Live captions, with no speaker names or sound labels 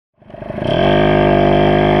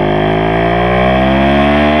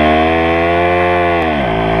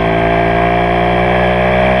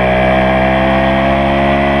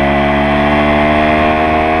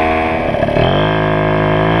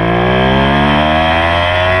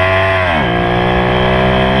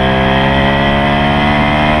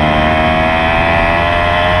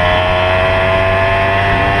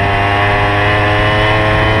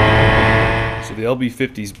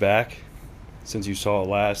LB50's back. Since you saw it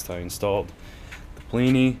last, I installed the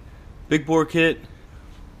Plini big bore kit.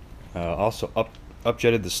 Also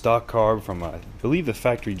upjetted the stock carb from, I believe the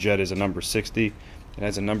factory jet is a number 60. It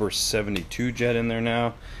has a number 72 jet in there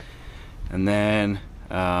now. And then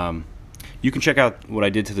you can check out what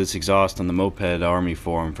I did to this exhaust on the Moped Army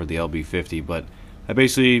forum for the LB50. But I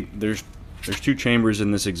basically, there's 2 chambers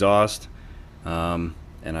in this exhaust, and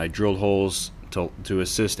I drilled holes to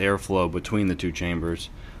assist airflow between the 2 chambers.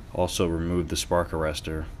 Also removed the spark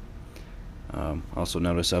arrestor. Also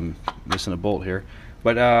notice I'm missing a bolt here,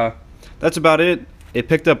 but that's about it. It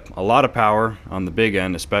picked up a lot of power on the big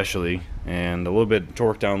end especially, and a little bit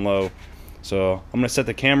torque down low. So I'm gonna set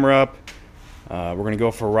the camera up. We're gonna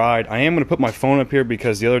go for a ride. I am gonna put my phone up here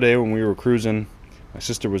because the other day when we were cruising, my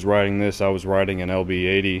sister was riding this, I was riding an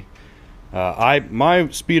LB80. My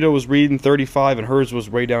speedo was reading 35 and hers was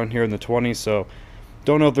way down here in the 20s, so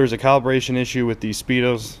don't know if there's a calibration issue with these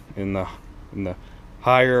speedos in the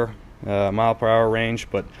higher mile per hour range,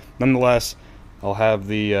 but nonetheless, I'll have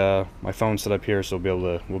the my phone set up here so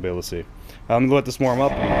we'll be able to see. I'm gonna let this warm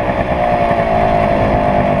up.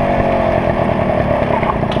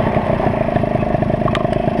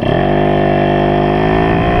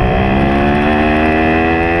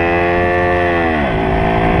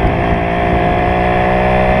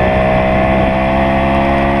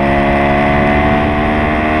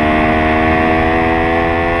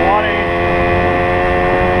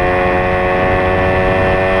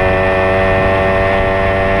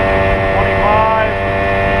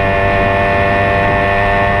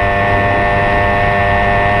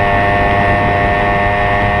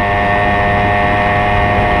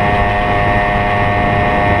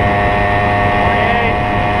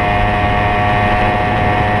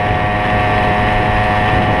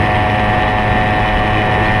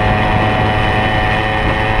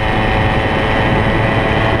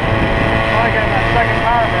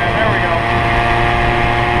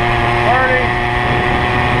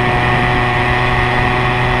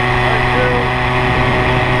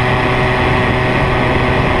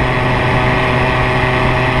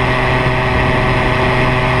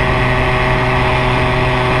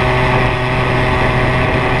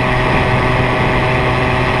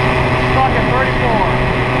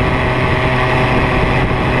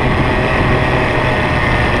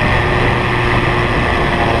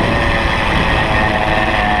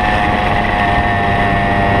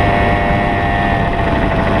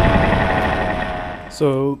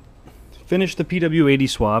 So, finished the PW80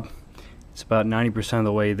 swap. It's about 90% of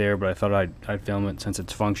the way there, but I thought I'd film it since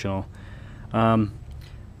it's functional.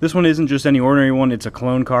 This one isn't just any ordinary one, it's a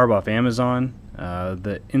clone carb off Amazon.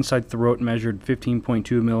 The inside throat measured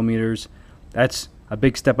 15.2 millimeters. That's a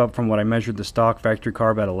big step up from what I measured the stock factory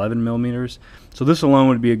carb at 11 millimeters. So this alone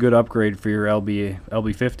would be a good upgrade for your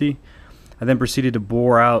LB50. I then proceeded to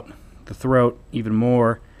bore out the throat even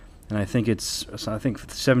more, and I think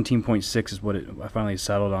 17.6 is what I finally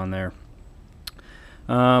settled on there.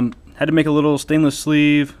 Had to make a little stainless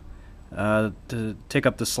sleeve to take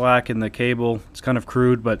up the slack in the cable. It's kind of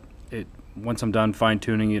crude, but once I'm done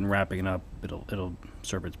fine-tuning it and wrapping it up, it'll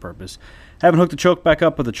serve its purpose. Haven't hooked the choke back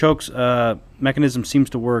up, but the choke's mechanism seems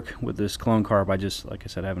to work with this clone carb. Like I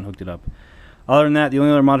said, I haven't hooked it up. Other than that, the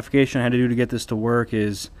only other modification I had to do to get this to work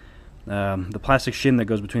is the plastic shim that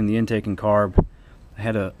goes between the intake and carb. I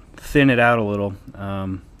had to thin it out a little.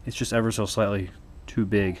 It's just ever so slightly too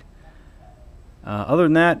big. Other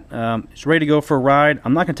than that, it's ready to go for a ride.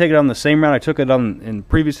 I'm not going to take it on the same route I took it on in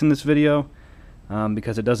this video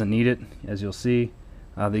because it doesn't need it, as you'll see.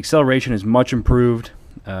 The acceleration is much improved.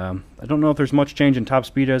 I don't know if there's much change in top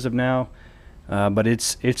speed as of now, but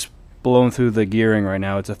it's blown through the gearing right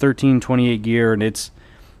now. It's a 1328 gear, and it's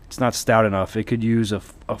not stout enough. It could use a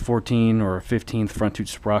 14 or a 15th front tooth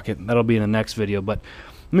sprocket. That'll be in the next video, but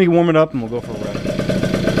let me warm it up and we'll go for a ride.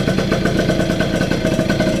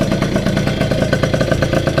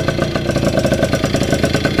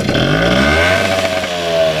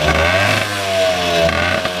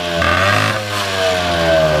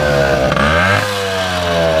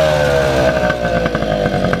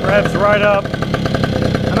 Revs right up.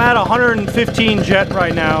 I'm at 115 jet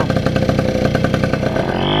right now.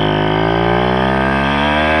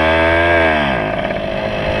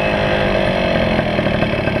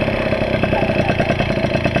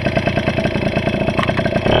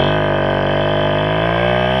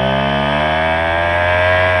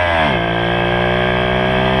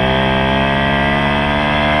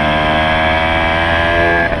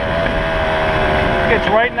 Gets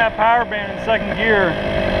right in that power band in second gear.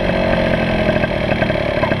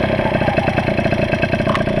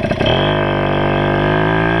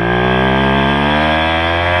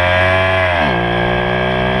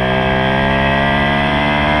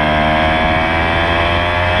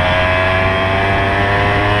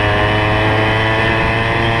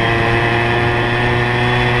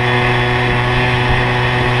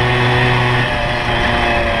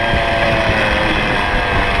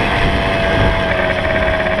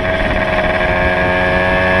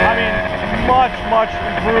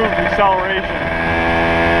 acceleration.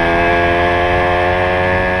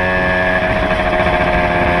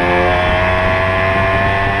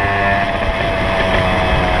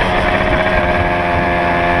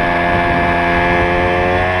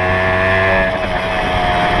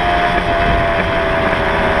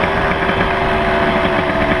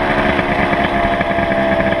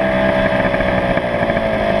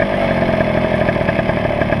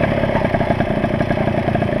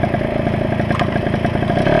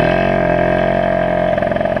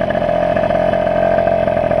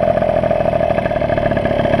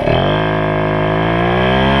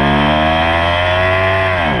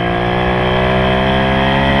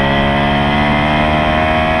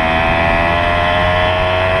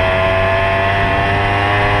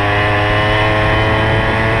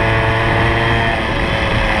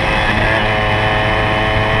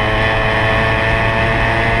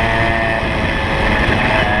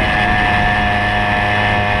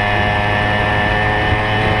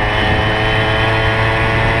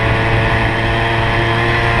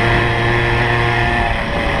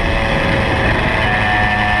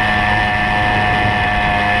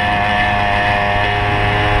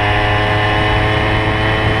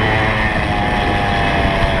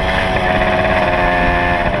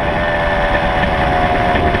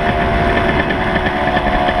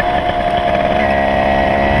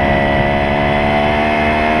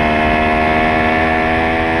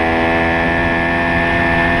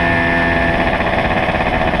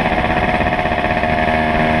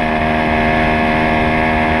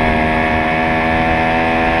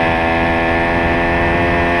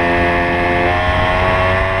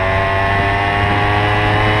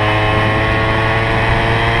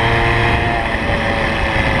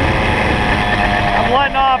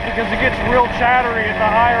 Because it gets real chattery at the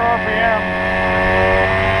higher RPM.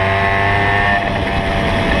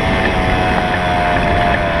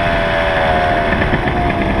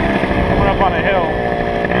 Coming up on a hill.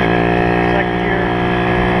 Second gear.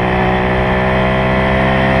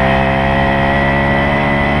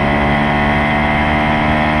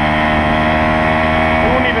 We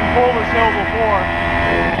wouldn't even pull this hill before.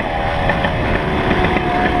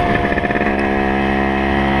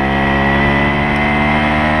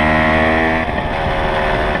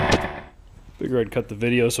 I'd cut the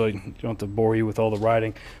video so I don't have to bore you with all the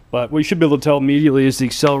riding, but what you should be able to tell immediately is the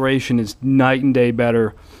acceleration is night and day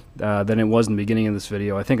better than it was in the beginning of this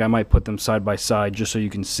video. I think I might put them side by side just so you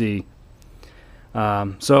can see.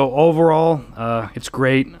 So overall, it's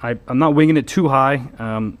great. I'm not winging it too high.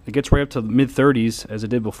 It gets right up to the mid-30s as it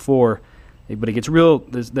did before, but it gets real.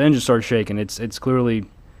 The engine starts shaking. It's clearly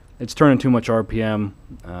turning too much RPM.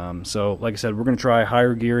 So like I said, we're going to try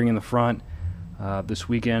higher gearing in the front this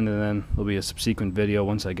weekend, and then there'll be a subsequent video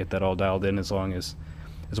once I get that all dialed in, as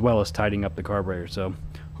well as tidying up the carburetor. So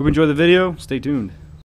hope you enjoy the video. Stay tuned.